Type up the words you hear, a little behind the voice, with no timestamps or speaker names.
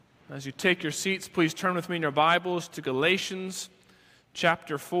As you take your seats, please turn with me in your Bibles to Galatians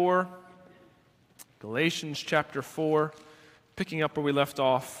chapter 4. Galatians chapter 4, picking up where we left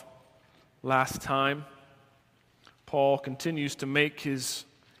off last time. Paul continues to make his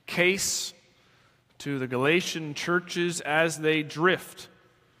case to the Galatian churches as they drift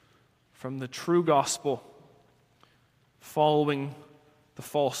from the true gospel, following the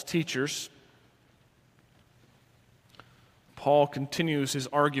false teachers. Paul continues his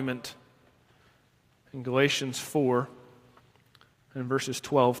argument in Galatians 4 and verses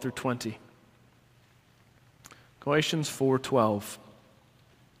 12 through 20. Galatians 4:12.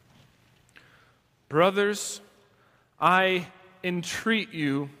 Brothers, I entreat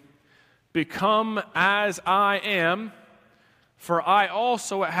you, become as I am, for I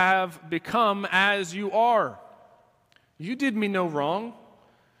also have become as you are. You did me no wrong.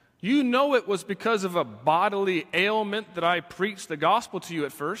 You know it was because of a bodily ailment that I preached the gospel to you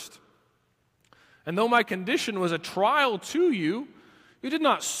at first. And though my condition was a trial to you, you did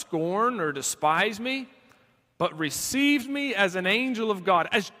not scorn or despise me, but received me as an angel of God,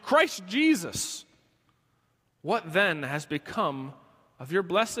 as Christ Jesus. What then has become of your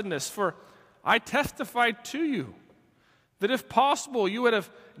blessedness? For I testified to you that if possible you would have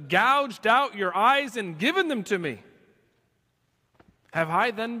gouged out your eyes and given them to me. Have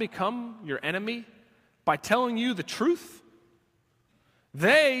I then become your enemy by telling you the truth?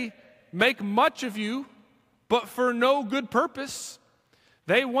 They make much of you, but for no good purpose.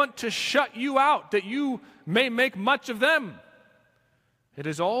 They want to shut you out, that you may make much of them. It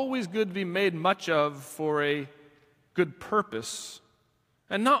is always good to be made much of for a good purpose,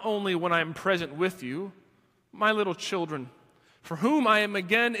 and not only when I am present with you, my little children, for whom I am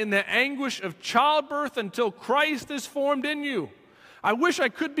again in the anguish of childbirth until Christ is formed in you. I wish I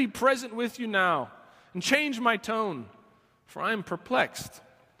could be present with you now and change my tone, for I am perplexed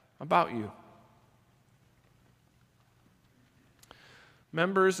about you.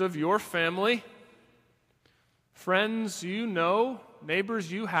 Members of your family, friends you know,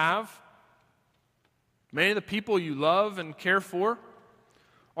 neighbors you have, many of the people you love and care for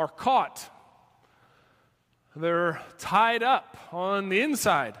are caught. They're tied up on the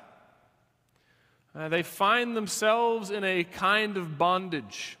inside. They find themselves in a kind of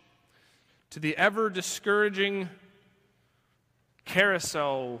bondage to the ever-discouraging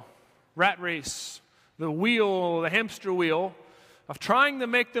carousel, rat race, the wheel, the hamster wheel, of trying to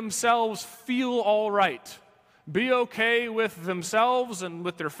make themselves feel all right, be okay with themselves and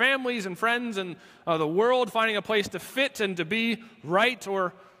with their families and friends and the world, finding a place to fit and to be right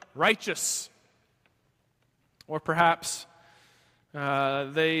or righteous. Or perhaps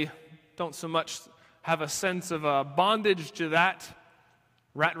they don't so much have a sense of bondage to that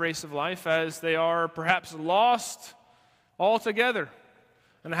rat race of life as they are perhaps lost altogether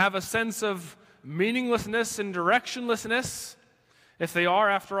and have a sense of meaninglessness and directionlessness, if they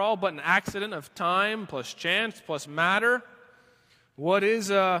are, after all, but an accident of time plus chance plus matter. What is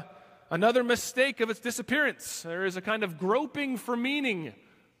another mistake of its disappearance? There is a kind of groping for meaning,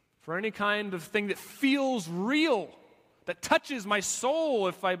 for any kind of thing that feels real, that touches my soul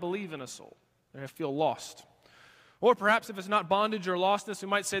if I believe in a soul. And I feel lost. Or perhaps if it's not bondage or lostness, we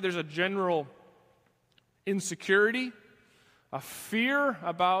might say there's a general insecurity, a fear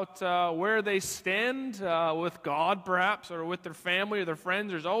about where they stand with God perhaps, or with their family or their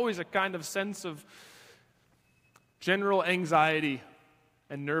friends. There's always a kind of sense of general anxiety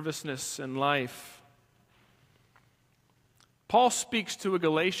and nervousness in life. Paul speaks to a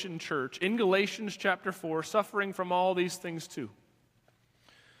Galatian church in Galatians chapter 4, suffering from all these things too.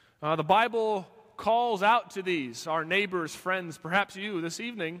 The Bible calls out to these, our neighbors, friends, perhaps you this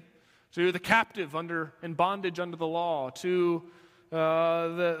evening, to the captive in bondage under the law, to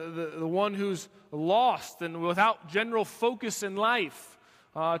the one who's lost and without general focus in life,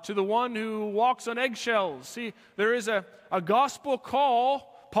 to the one who walks on eggshells. See, there is a gospel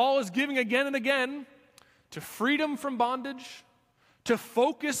call Paul is giving again and again to freedom from bondage, to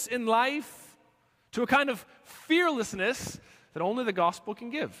focus in life, to a kind of fearlessness that only the gospel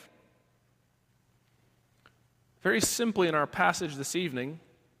can give. Very simply in our passage this evening,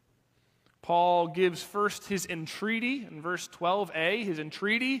 Paul gives first his entreaty in verse 12a, his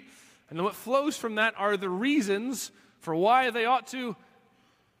entreaty, and then what flows from that are the reasons for why they ought to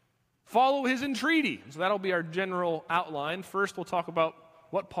follow his entreaty. So that'll be our general outline. First, we'll talk about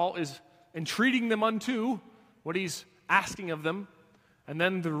what Paul is entreating them unto, what he's asking of them, and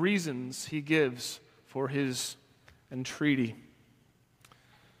then the reasons he gives for his entreaty.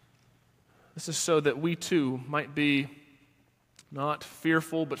 This is so that we too might be not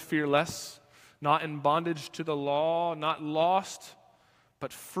fearful but fearless, not in bondage to the law, not lost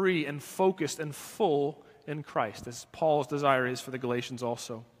but free and focused and full in Christ, as Paul's desire is for the Galatians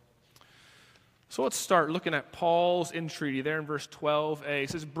also. So let's start looking at Paul's entreaty there in verse 12a. It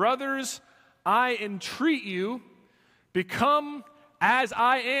says, "Brothers, I entreat you, become as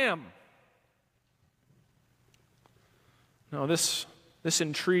I am." Now this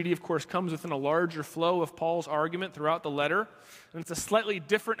entreaty, of course, comes within a larger flow of Paul's argument throughout the letter, and it's a slightly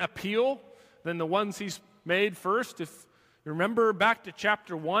different appeal than the ones he's made first. If you remember back to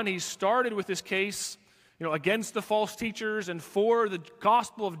chapter 1, he started with this case against the false teachers and for the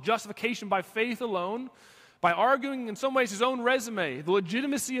gospel of justification by faith alone, by arguing in some ways his own resume, the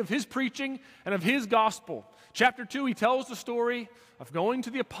legitimacy of his preaching and of his gospel. Chapter 2, he tells the story of going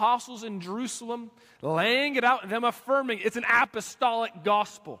to the apostles in Jerusalem, laying it out, and them affirming it's an apostolic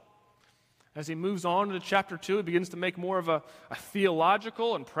gospel. As he moves on into chapter 2, he begins to make more of a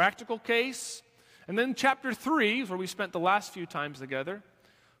theological and practical case. And then chapter 3, where we spent the last few times together,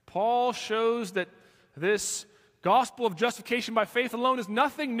 Paul shows that this gospel of justification by faith alone is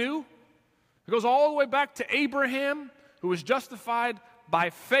nothing new. It goes all the way back to Abraham, who was justified by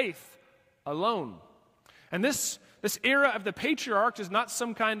faith alone. And this era of the patriarchs is not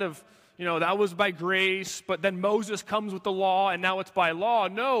some kind of, that was by grace, but then Moses comes with the law, and now it's by law.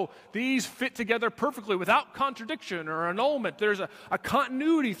 No, these fit together perfectly without contradiction or annulment. There's a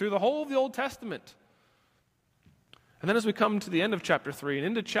continuity through the whole of the Old Testament. And then as we come to the end of chapter 3 and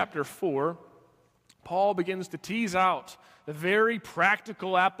into chapter 4, Paul begins to tease out the very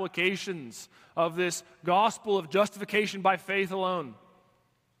practical applications of this gospel of justification by faith alone,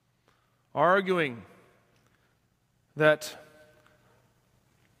 arguing that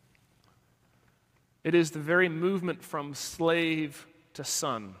it is the very movement from slave to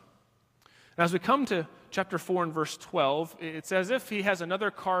son. And as we come to chapter 4 and verse 12, it's as if he has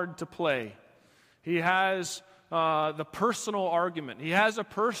another card to play. He has the personal argument. He has a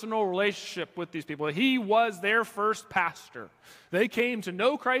personal relationship with these people. He was their first pastor. They came to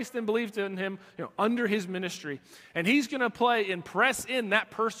know Christ and believed in him under his ministry. And he's going to press in that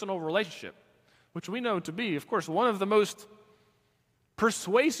personal relationship, which we know to be, of course, one of the most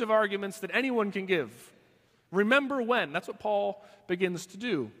persuasive arguments that anyone can give. Remember when. That's what Paul begins to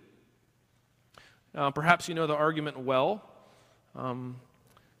do. Perhaps you know the argument well.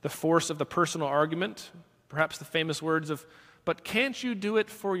 The force of the personal argument. Perhaps the famous words of, "But can't you do it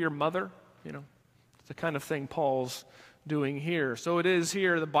for your mother?" It's the kind of thing Paul's doing here. So it is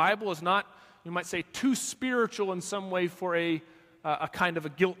here. The Bible is not, you might say, too spiritual in some way for a kind of a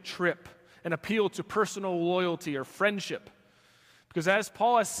guilt trip, an appeal to personal loyalty or friendship. Because as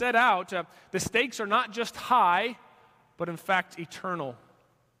Paul has set out, the stakes are not just high, but in fact eternal.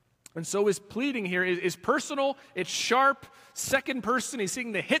 And so his pleading here is personal, it's sharp, second person. He's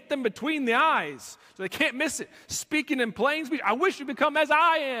seeking to hit them between the eyes so they can't miss it. Speaking in plain speech, "I wish you become as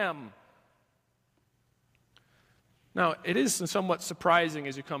I am." Now, it is somewhat surprising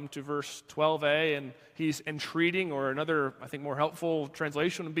as you come to verse 12a, and he's entreating, or another, I think, more helpful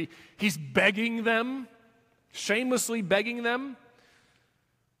translation would be, he's begging them, shamelessly begging them.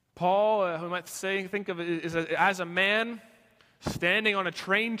 Paul, we might think of it as a man standing on a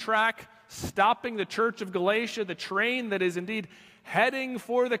train track, stopping the church of Galatia, the train that is indeed heading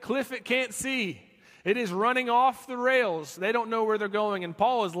for the cliff it can't see. It is running off the rails. They don't know where they're going, and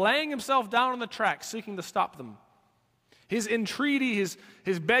Paul is laying himself down on the track, seeking to stop them. His entreaty,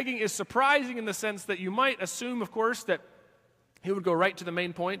 his begging is surprising in the sense that you might assume, of course, that he would go right to the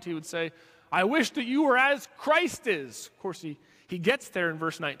main point. He would say, "I wish that you were as Christ is." Of course, he gets there in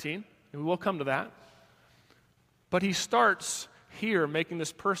verse 19, and we will come to that. But he starts here making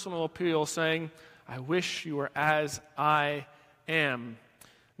this personal appeal, saying, "I wish you were as I am."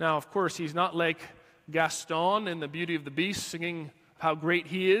 Now, of course, he's not like Gaston in The Beauty of the Beast singing how great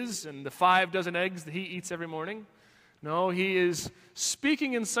he is and the 5 dozen eggs that he eats every morning. No, he is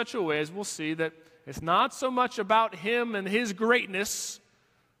speaking in such a way, as we'll see, that it's not so much about him and his greatness,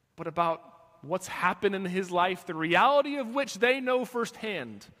 but about what's happened in his life, the reality of which they know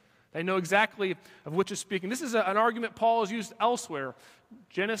firsthand. They know exactly of which is speaking. This is an argument Paul has used elsewhere.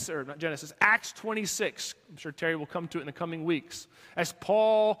 Acts 26. I'm sure Terry will come to it in the coming weeks. As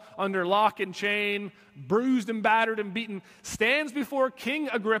Paul, under lock and chain, bruised and battered and beaten, stands before King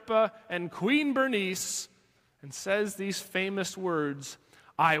Agrippa and Queen Bernice and says these famous words,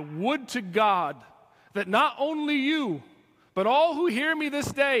 "I would to God that not only you, but all who hear me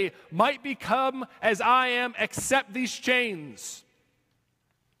this day might become as I am, except these chains."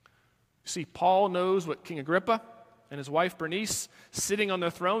 See, Paul knows what King Agrippa and his wife Bernice, sitting on their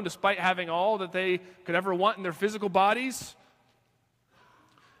throne despite having all that they could ever want in their physical bodies.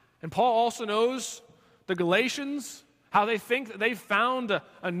 And Paul also knows the Galatians how they think that they've found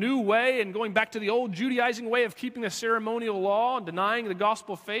a new way and going back to the old Judaizing way of keeping the ceremonial law and denying the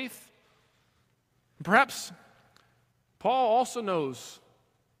gospel faith. Perhaps Paul also knows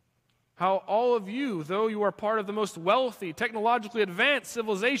how all of you, though you are part of the most wealthy, technologically advanced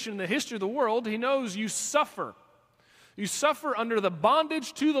civilization in the history of the world, he knows you suffer. You suffer under the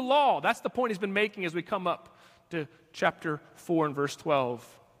bondage to the law. That's the point he's been making as we come up to chapter 4 and verse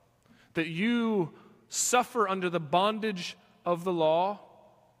 12. That you suffer under the bondage of the law,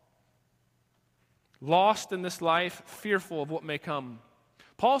 lost in this life, fearful of what may come.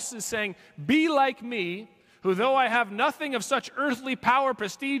 Paul is saying, be like me, who though I have nothing of such earthly power,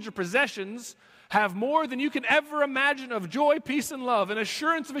 prestige, or possessions, have more than you can ever imagine of joy, peace, and love, and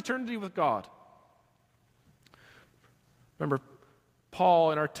assurance of eternity with God. Remember,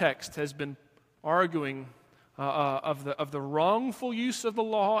 Paul in our text has been arguing of the wrongful use of the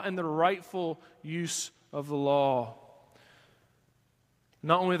law and the rightful use of the law.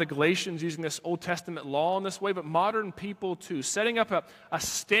 Not only the Galatians using this Old Testament law in this way, but modern people too, setting up a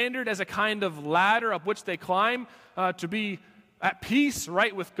standard as a kind of ladder up which they climb to be at peace,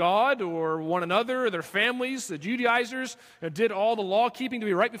 right with God or one another, or their families. The Judaizers did all the law keeping to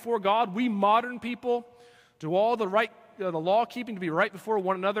be right before God. We modern people do all the law keeping to be right before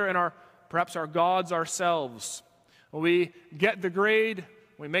one another and perhaps our gods ourselves. We get the grade,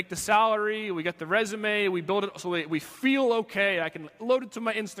 we make the salary, we get the resume, we build it so we feel okay. I can load it to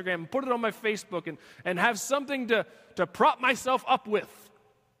my Instagram, put it on my Facebook, and have something to prop myself up with.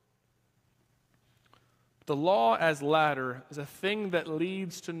 The law as ladder is a thing that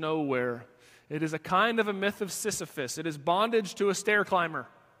leads to nowhere. It is a kind of a myth of Sisyphus. It is bondage to a stair climber.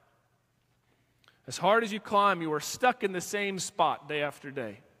 As hard as you climb, you are stuck in the same spot day after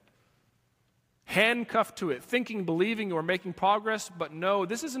day. Handcuffed to it, thinking, believing you are making progress, but no,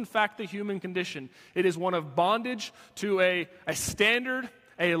 this is in fact the human condition. It is one of bondage to a standard,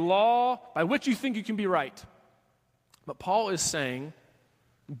 a law by which you think you can be right. But Paul is saying,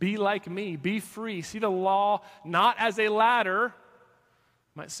 be like me, be free. See the law not as a ladder,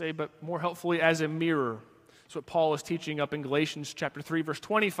 might say, but more helpfully as a mirror. That's what Paul is teaching up in Galatians chapter 3, verse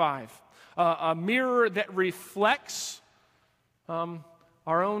 25. A mirror that reflects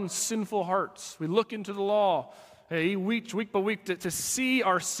our own sinful hearts. We look into the law week by week to see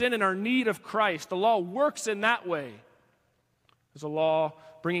our sin and our need of Christ. The law works in that way. There's a law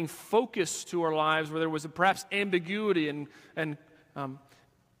bringing focus to our lives where there was perhaps ambiguity and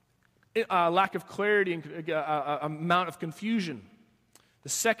lack of clarity and amount of confusion. The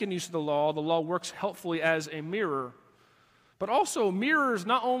second use of the law works helpfully as a mirror. But also, mirrors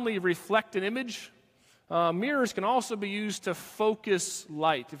not only reflect an image, mirrors can also be used to focus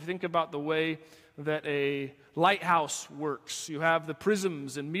light. If you think about the way that a lighthouse works, you have the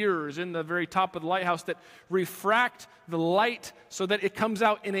prisms and mirrors in the very top of the lighthouse that refract the light so that it comes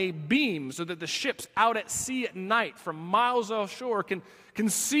out in a beam, so that the ships out at sea at night from miles offshore can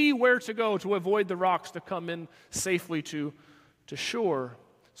see where to go to avoid the rocks to come in safely to shore.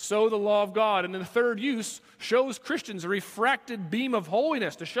 So the law of God, and in the third use, shows Christians a refracted beam of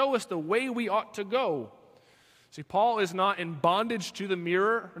holiness to show us the way we ought to go. See, Paul is not in bondage to the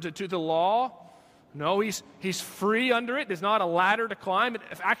mirror, to the law. No, he's free under it. There's not a ladder to climb. It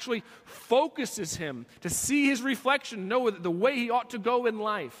actually focuses him to see his reflection, know the way he ought to go in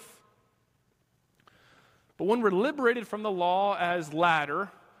life. But when we're liberated from the law as ladder,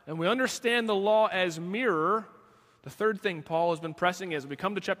 and we understand the law as mirror, the third thing Paul has been pressing is we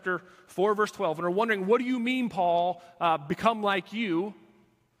come to chapter 4, verse 12, and we're wondering, what do you mean, Paul, become like you?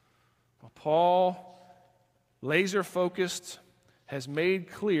 Well, Paul, laser-focused, has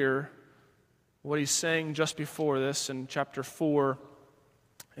made clear what he's saying just before this in chapter 4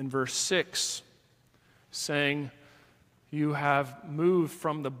 and verse 6, saying, you have moved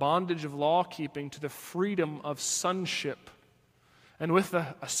from the bondage of law-keeping to the freedom of sonship. And with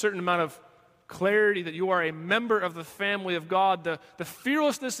a certain amount of clarity that you are a member of the family of God, the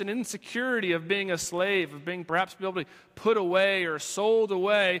fearlessness and insecurity of being a slave, of being perhaps be able to be put away or sold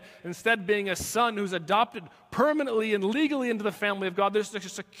away, instead being a son who's adopted permanently and legally into the family of God, there's a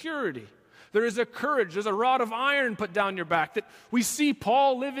security. There is a courage, there's a rod of iron put down your back that we see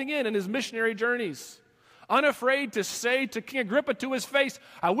Paul living in his missionary journeys. Unafraid to say to King Agrippa to his face,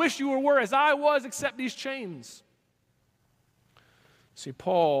 I wish you were as I was, except these chains. See,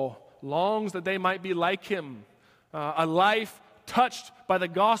 Paul longs that they might be like him, a life touched by the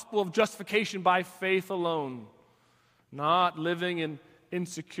gospel of justification by faith alone, not living in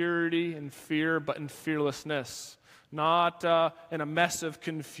insecurity and fear, but in fearlessness, not in a mess of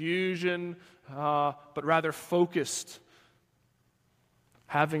confusion, but rather focused,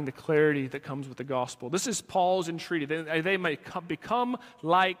 having the clarity that comes with the gospel. This is Paul's entreaty. They may become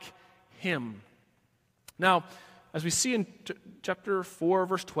like him. Now, as we see in chapter 4,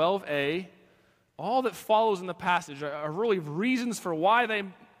 verse 12a, all that follows in the passage are really reasons for why they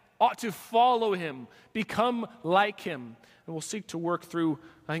ought to follow him, become like him. And we'll seek to work through,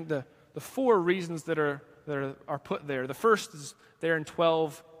 I think, the 4 reasons that are put there. The first is there in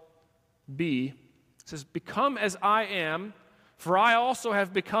 12b. It says, "Become as I am, for I also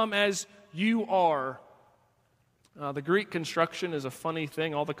have become as you are." The Greek construction is a funny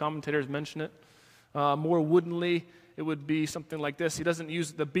thing. All the commentators mention it. More woodenly, it would be something like this. He doesn't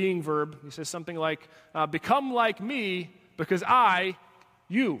use the being verb. He says something like, "Become like me because I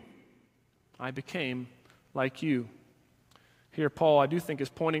became like you." Here Paul, I do think, is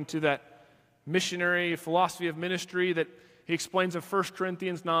pointing to that missionary philosophy of ministry that he explains in 1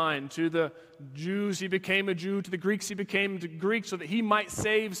 Corinthians 9. To the Jews he became a Jew, to the Greeks he became a Greek so that he might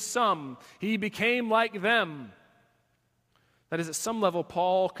save some. He became like them. That is, at some level,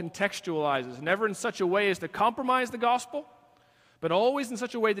 Paul contextualizes, never in such a way as to compromise the gospel, but always in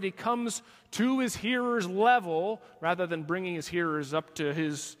such a way that he comes to his hearers' level rather than bringing his hearers up to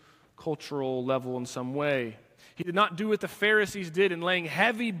his cultural level in some way. He did not do what the Pharisees did in laying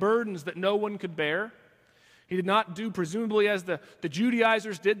heavy burdens that no one could bear. He did not do, presumably, as the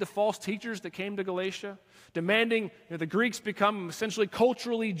Judaizers did, the false teachers that came to Galatia, demanding the Greeks become essentially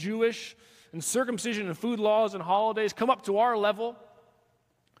culturally Jewish, and circumcision and food laws and holidays come up to our level.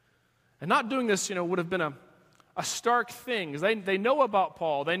 And not doing this, would have been a stark thing. They know about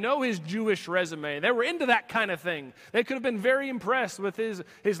Paul. They know his Jewish resume. They were into that kind of thing. They could have been very impressed with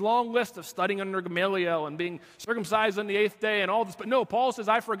his long list of studying under Gamaliel and being circumcised on the 8th day and all this. But no, Paul says,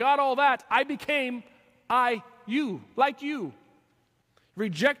 I forgot all that. I became you, like you.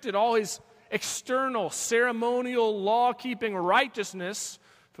 Rejected all his external, ceremonial, law-keeping righteousness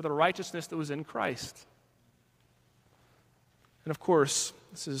for the righteousness that was in Christ. And of course,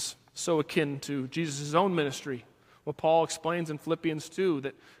 this is so akin to Jesus' own ministry. What Paul explains in Philippians 2,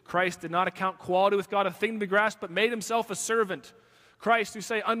 that Christ did not account equality with God a thing to be grasped, but made himself a servant. Christ, who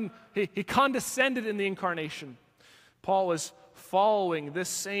say, he condescended in the incarnation. Paul is following this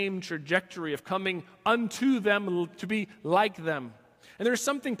same trajectory of coming unto them to be like them. And there's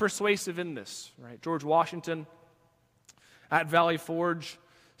something persuasive in this, right? George Washington at Valley Forge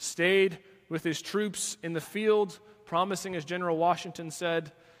stayed with his troops in the field, promising, as General Washington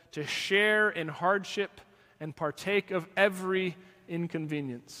said, to share in hardship and partake of every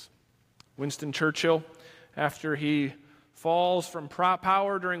inconvenience. Winston Churchill, after he falls from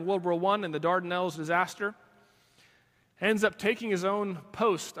power during World War I in the Dardanelles disaster, ends up taking his own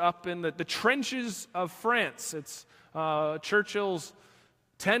post up in the trenches of France. It's Churchill's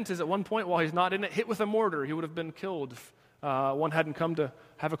tent is at one point, while he's not in it, hit with a mortar. He would have been killed if one hadn't come to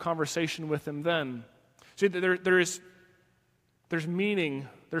have a conversation with him then. See, there's meaning,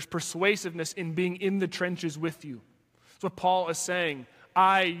 there's persuasiveness in being in the trenches with you. That's what Paul is saying.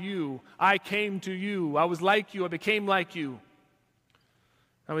 I came to you. I was like you. I became like you.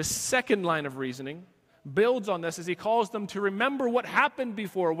 Now, his second line of reasoning builds on this as he calls them to remember what happened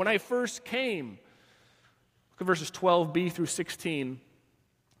before when I first came. Look at verses 12b through 16.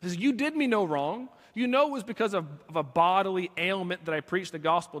 It says, you did me no wrong. You know it was because of a bodily ailment that I preached the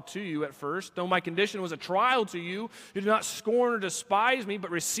gospel to you at first. Though my condition was a trial to you, you did not scorn or despise me, but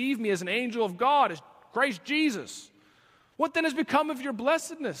received me as an angel of God, as Christ Jesus. What then has become of your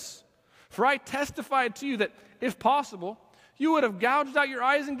blessedness? For I testified to you that, if possible, you would have gouged out your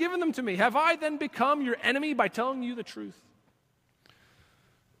eyes and given them to me. Have I then become your enemy by telling you the truth?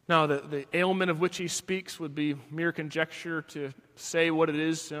 Now, the ailment of which he speaks would be mere conjecture to say what it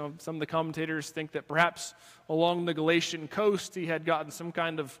is. Some of the commentators think that perhaps along the Galatian coast he had gotten some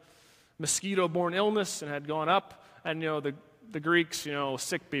kind of mosquito-borne illness and had gone up. And, the Greeks,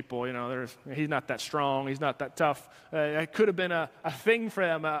 sick people, he's not that strong, he's not that tough. It could have been a thing for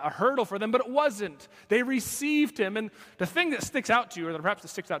them, a hurdle for them, but it wasn't. They received him. And the thing that sticks out to you, or that perhaps that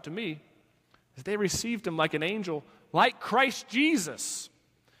sticks out to me, is they received him like an angel, like Christ Jesus.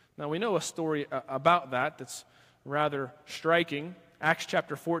 Now, we know a story about that that's rather striking. Acts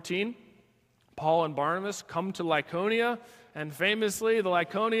chapter 14, Paul and Barnabas come to Lycaonia, and famously the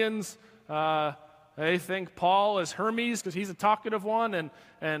Lycaonians, they think Paul is Hermes because he's a talkative one,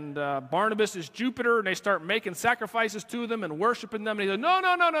 and Barnabas is Jupiter, and they start making sacrifices to them and worshiping them. And he says,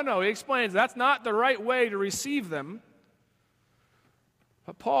 no. He explains that's not the right way to receive them.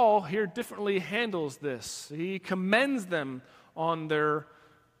 But Paul here differently handles this. He commends them on their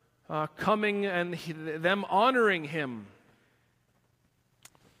coming and them honoring him.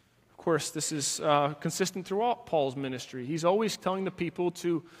 Of course, this is consistent throughout Paul's ministry. He's always telling the people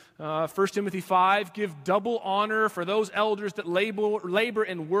to, 1 Timothy 5, give double honor for those elders that labor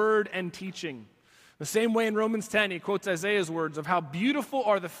in word and teaching. The same way in Romans 10, he quotes Isaiah's words of how beautiful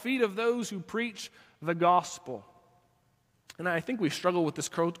are the feet of those who preach the gospel. And I think we struggle with this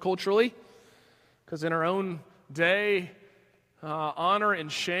culturally, because in our own day, honor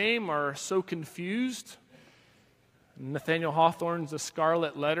and shame are so confused. Nathaniel Hawthorne's The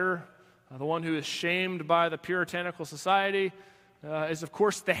Scarlet Letter, the one who is shamed by the puritanical society, is of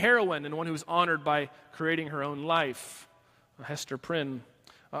course the heroine and one who is honored by creating her own life, Hester Prynne.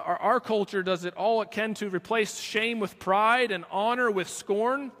 Our culture does it all it can to replace shame with pride and honor with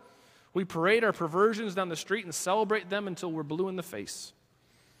scorn. We parade our perversions down the street and celebrate them until we're blue in the face.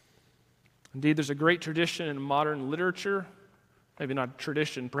 Indeed, there's a great tradition in modern literature, maybe not a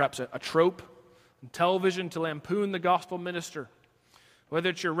tradition, perhaps a trope, in television to lampoon the gospel minister.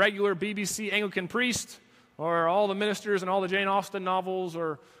 Whether it's your regular BBC Anglican priest, or all the ministers in all the Jane Austen novels,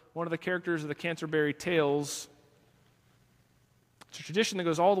 or one of the characters of the Canterbury Tales. It's a tradition that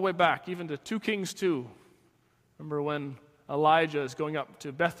goes all the way back, even to 2 Kings 2. Remember when Elijah is going up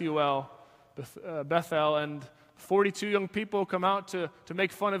to Bethel, and 42 young people come out to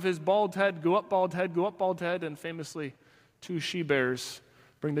make fun of his bald head, go up bald head, go up bald head, and famously 2 she-bears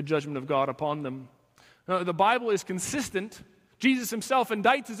bring the judgment of God upon them. Now, the Bible is consistent. Jesus himself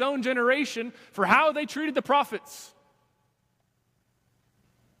indicts his own generation for how they treated the prophets.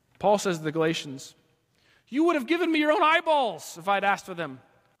 Paul says to the Galatians, you would have given me your own eyeballs if I'd asked for them.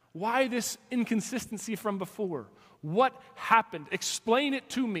 Why this inconsistency from before? What happened? Explain it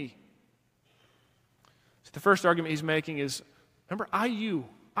to me. So the first argument he's making is, remember, I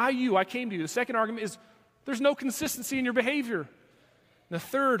came to you. The second argument is, there's no consistency in your behavior. And the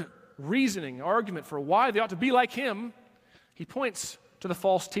third argument for why they ought to be like him, he points to the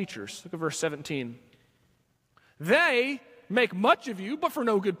false teachers. Look at verse 17. They make much of you, but for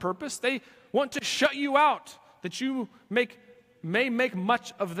no good purpose. They want to shut you out, that you may make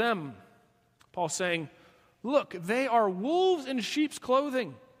much of them. Paul's saying, look, they are wolves in sheep's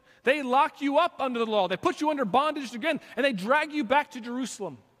clothing. They lock you up under the law. They put you under bondage again, and they drag you back to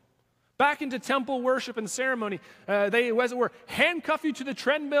Jerusalem, back into temple worship and ceremony. They, as it were, handcuff you to the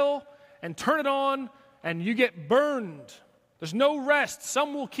treadmill and turn it on, and you get burned. There's no rest.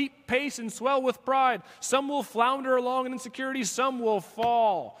 Some will keep pace and swell with pride. Some will flounder along in insecurity. Some will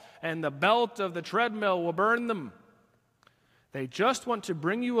fall, and the belt of the treadmill will burn them. They just want to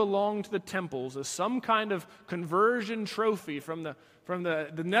bring you along to the temples as some kind of conversion trophy from the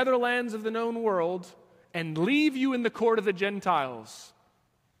Netherlands of the known world and leave you in the court of the Gentiles.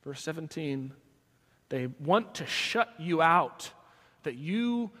 Verse 17, they want to shut you out that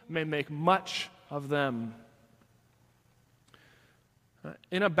you may make much of them.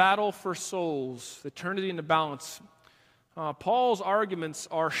 In a battle for souls, eternity in the balance, Paul's arguments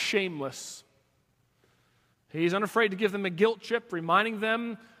are shameless. He's unafraid to give them a guilt trip, reminding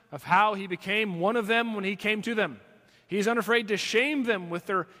them of how he became one of them when he came to them. He's unafraid to shame them with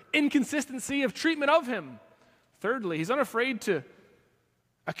their inconsistency of treatment of him. Thirdly, he's unafraid to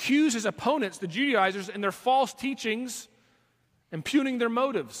accuse his opponents, the Judaizers, in their false teachings, impugning their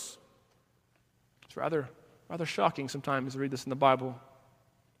motives. It's rather shocking sometimes to read this in the Bible.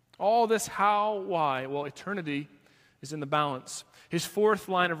 All this how, why? Well, eternity is in the balance. His fourth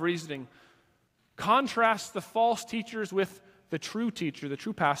line of reasoning contrasts the false teachers with the true teacher, the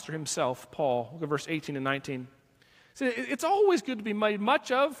true pastor himself, Paul. Look at verse 18 and 19. So it's always good to be made much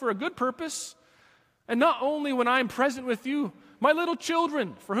of for a good purpose, and not only when I am present with you, my little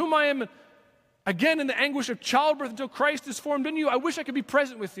children, for whom I am again in the anguish of childbirth until Christ is formed in you. I wish I could be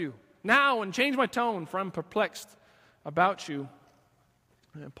present with you now and change my tone, for I'm perplexed about you.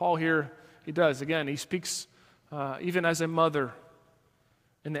 And Paul here, he speaks even as a mother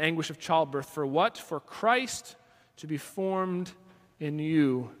in the anguish of childbirth. For what? For Christ to be formed in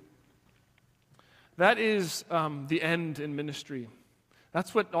you. That is the end in ministry.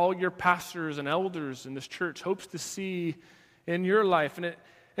 That's what all your pastors and elders in this church hopes to see in your life. And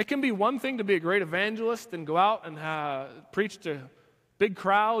it can be one thing to be a great evangelist and go out and preach to big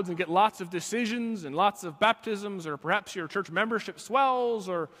crowds and get lots of decisions and lots of baptisms, or perhaps your church membership swells,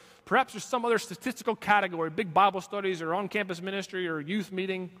 or perhaps there's some other statistical category, big Bible studies or on-campus ministry or youth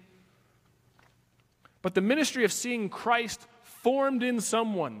meeting. But the ministry of seeing Christ formed in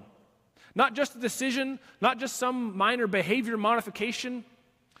someone, not just a decision, not just some minor behavior modification,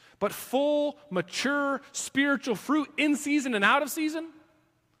 but full, mature, spiritual fruit in season and out of season,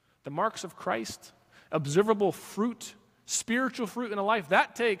 the marks of Christ, observable fruit, spiritual fruit in a life,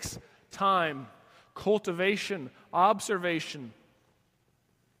 that takes time, cultivation, observation.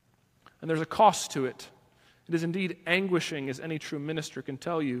 and there's a cost to it. It is indeed anguishing, as any true minister can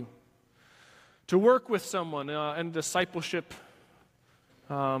tell you. To work with someone in a discipleship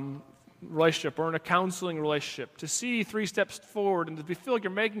relationship or in a counseling relationship, to see 3 steps forward and to feel like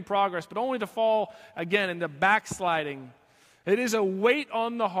you're making progress, but only to fall again into backsliding. It is a weight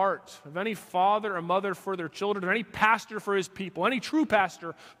on the heart of any father or mother for their children, of any pastor for his people, any true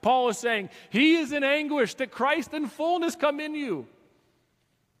pastor. Paul is saying, he is in anguish that Christ in fullness come in you.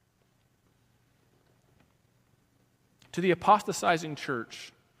 To the apostatizing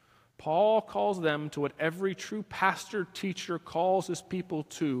church, Paul calls them to what every true pastor, teacher calls his people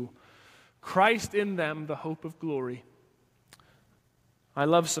to: Christ in them, the hope of glory. I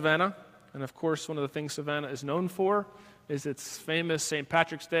love Savannah, and of course one of the things Savannah is known for is its famous St.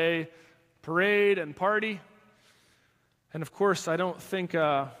 Patrick's Day parade and party. And of course I don't think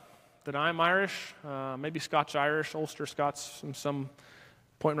that I'm Irish, maybe Scotch-Irish, Ulster Scots from some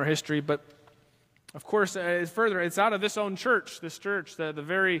point in our history, but of course, it's out of this own church,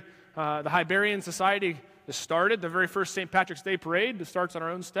 the Hibernian Society has started, the very first St. Patrick's Day parade that starts on our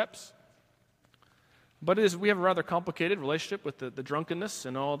own steps. But we have a rather complicated relationship with the drunkenness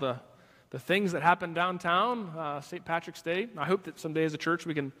and all the things that happen downtown, St. Patrick's Day. I hope that someday as a church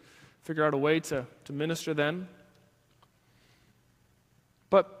we can figure out a way to minister then.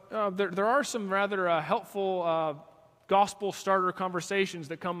 But there are some rather helpful gospel starter conversations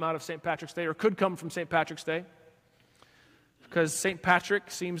that come out of St. Patrick's Day, or could come from St. Patrick's Day, because St. Patrick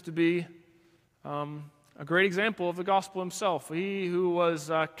seems to be a great example of the gospel himself. He who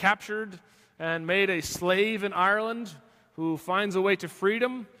was captured and made a slave in Ireland, who finds a way to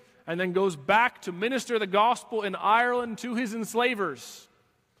freedom and then goes back to minister the gospel in Ireland to his enslavers.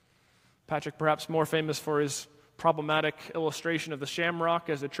 Patrick perhaps more famous for his problematic illustration of the shamrock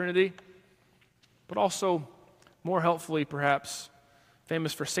as a trinity, but also more helpfully, perhaps,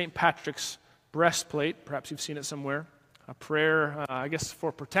 famous for St. Patrick's breastplate. Perhaps you've seen it somewhere. A prayer, I guess,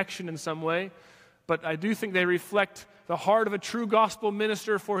 for protection in some way. But I do think they reflect the heart of a true gospel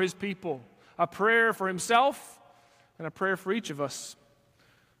minister for his people. A prayer for himself and a prayer for each of us.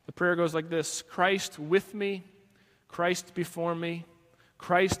 The prayer goes like this: Christ with me, Christ before me,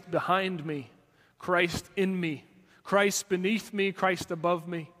 Christ behind me, Christ in me, Christ beneath me, Christ above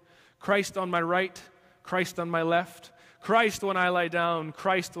me, Christ on my right, Christ on my left, Christ when I lie down,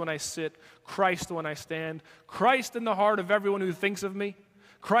 Christ when I sit, Christ when I stand, Christ in the heart of everyone who thinks of me,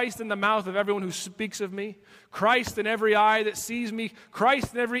 Christ in the mouth of everyone who speaks of me, Christ in every eye that sees me,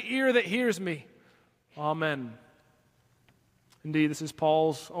 Christ in every ear that hears me. Amen. Indeed, this is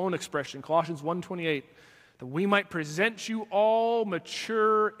Paul's own expression, Colossians 1:28, that we might present you all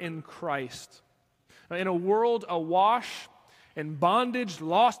mature in Christ. Now, in a world awash in bondage,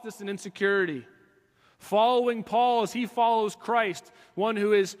 lostness, and insecurity, following Paul as he follows Christ, one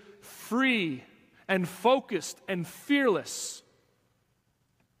who is free and focused and fearless.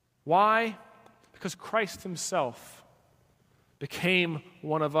 Why? Because Christ himself became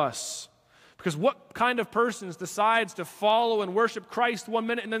one of us. Because what kind of person decides to follow and worship Christ one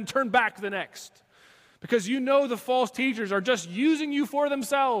minute and then turn back the next? Because you know the false teachers are just using you for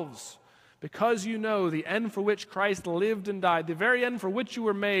themselves. Because you know the end for which Christ lived and died, the very end for which you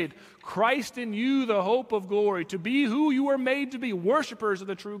were made, Christ in you, the hope of glory, to be who you were made to be, worshipers of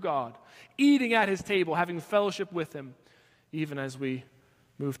the true God, eating at his table, having fellowship with him, even as we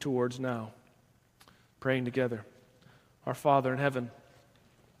move towards now, praying together. Our Father in heaven,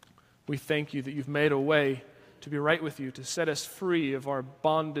 we thank you that you've made a way to be right with you, to set us free of our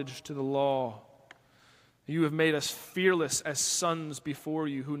bondage to the law. You have made us fearless as sons before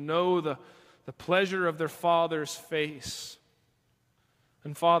you, who know the pleasure of their Father's face.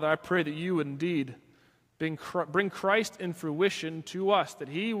 And Father, I pray that you would indeed bring Christ in fruition to us, that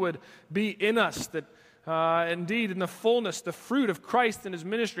he would be in us, that indeed in the fullness, the fruit of Christ in his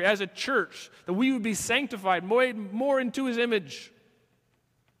ministry as a church, that we would be sanctified, made more into his image.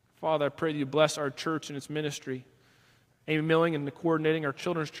 Father, I pray that you bless our church and its ministry. Amy Milling and coordinating our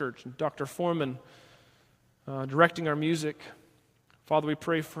children's church, and Dr. Foreman directing our music. Father, we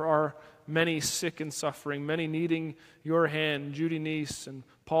pray for our many sick and suffering, many needing your hand, Judy Neese and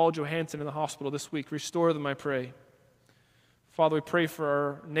Paul Johansson in the hospital this week. Restore them, I pray. Father, we pray for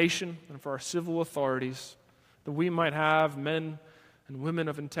our nation and for our civil authorities, that we might have men and women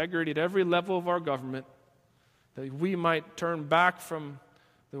of integrity at every level of our government, that we might turn back from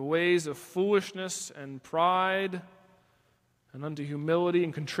the ways of foolishness and pride and unto humility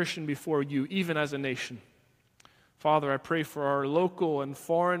and contrition before you, even as a nation. Father, I pray for our local and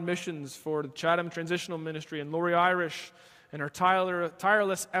foreign missions, for the Chatham Transitional Ministry and Lori Irish and her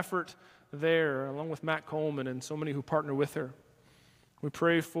tireless effort there, along with Matt Coleman and so many who partner with her. We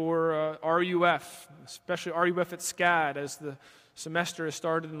pray for RUF, especially RUF at SCAD as the semester has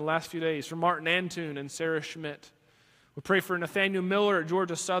started in the last few days, for Martin Antoon and Sarah Schmidt. We pray for Nathaniel Miller at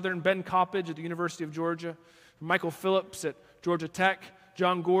Georgia Southern, Ben Coppage at the University of Georgia, for Michael Phillips at Georgia Tech,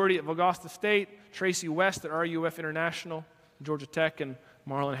 John Gordy at Valdosta State, Tracy West at RUF International, Georgia Tech, and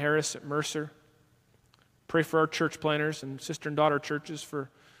Marlon Harris at Mercer. Pray for our church planners and sister and daughter churches, for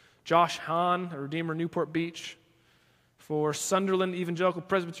Josh Hahn at Redeemer Newport Beach, for Sunderland Evangelical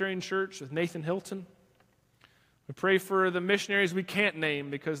Presbyterian Church with Nathan Hilton. We pray for the missionaries we can't name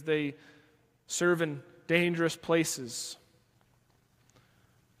because they serve in dangerous places.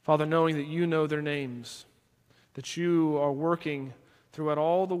 Father, knowing that you know their names, that you are working throughout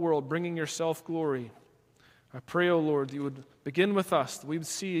all the world, bringing your self-glory, I pray, O Lord, that you would begin with us, that we would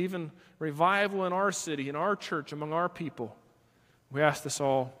see even revival in our city, in our church, among our people. We ask this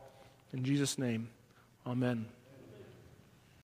all in Jesus' name. Amen.